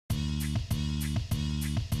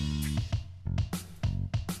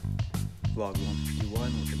Vlog 151,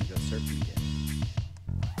 we're gonna go surfing again.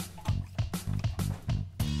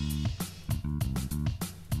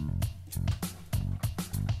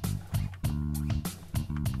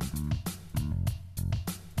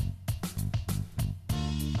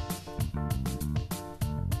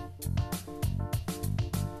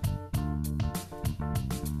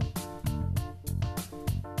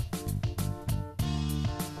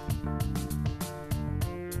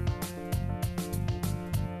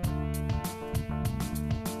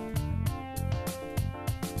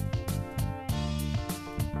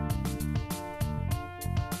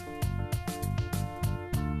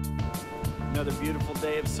 Another beautiful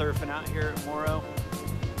day of surfing out here at Morrow.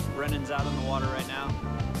 Brennan's out on the water right now.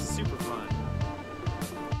 Super fun.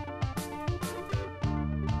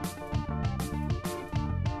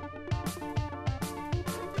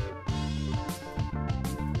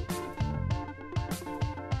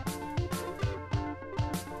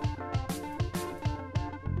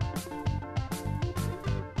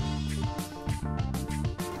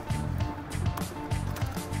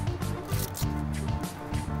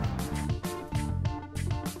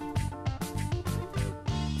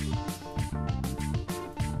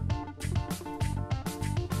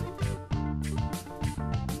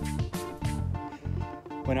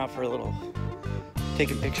 Went out for a little,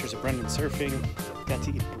 taking pictures of Brendan surfing, got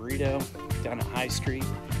to eat a burrito down at High Street,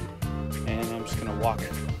 and I'm just gonna walk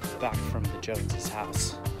back from the Joneses'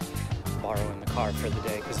 house, borrowing the car for the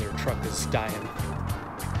day because their truck is dying.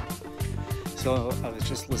 So I was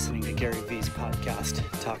just listening to Gary Vee's podcast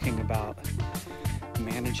talking about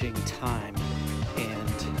managing time,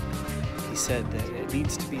 and he said that it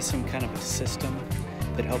needs to be some kind of a system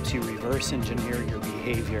that helps you reverse engineer your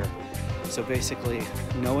behavior. So basically,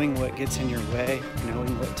 knowing what gets in your way,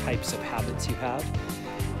 knowing what types of habits you have,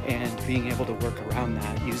 and being able to work around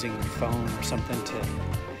that using your phone or something to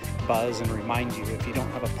buzz and remind you if you don't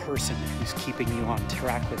have a person who's keeping you on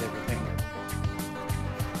track with everything.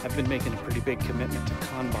 I've been making a pretty big commitment to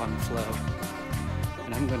Kanban flow,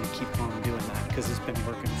 and I'm going to keep on doing that because it's been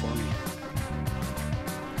working for me.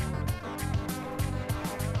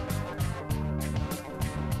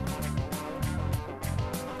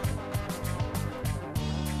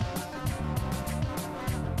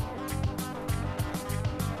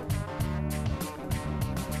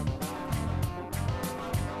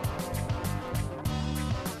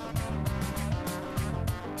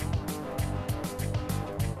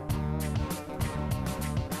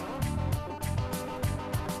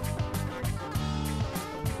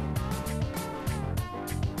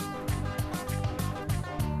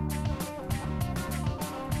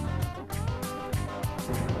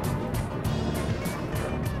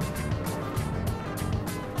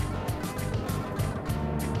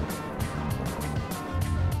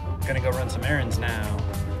 Gonna go run some errands now.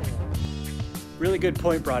 Really good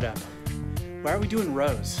point brought up. Why are we doing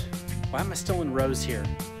rows? Why am I still in rows here?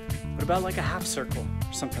 What about like a half circle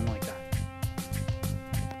or something like that?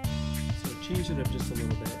 So I changed it up just a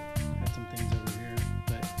little bit. Had some things over here,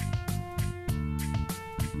 but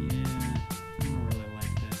yeah, I don't really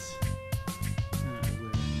like this. I don't know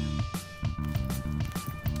where I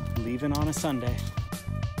am. Leaving on a Sunday.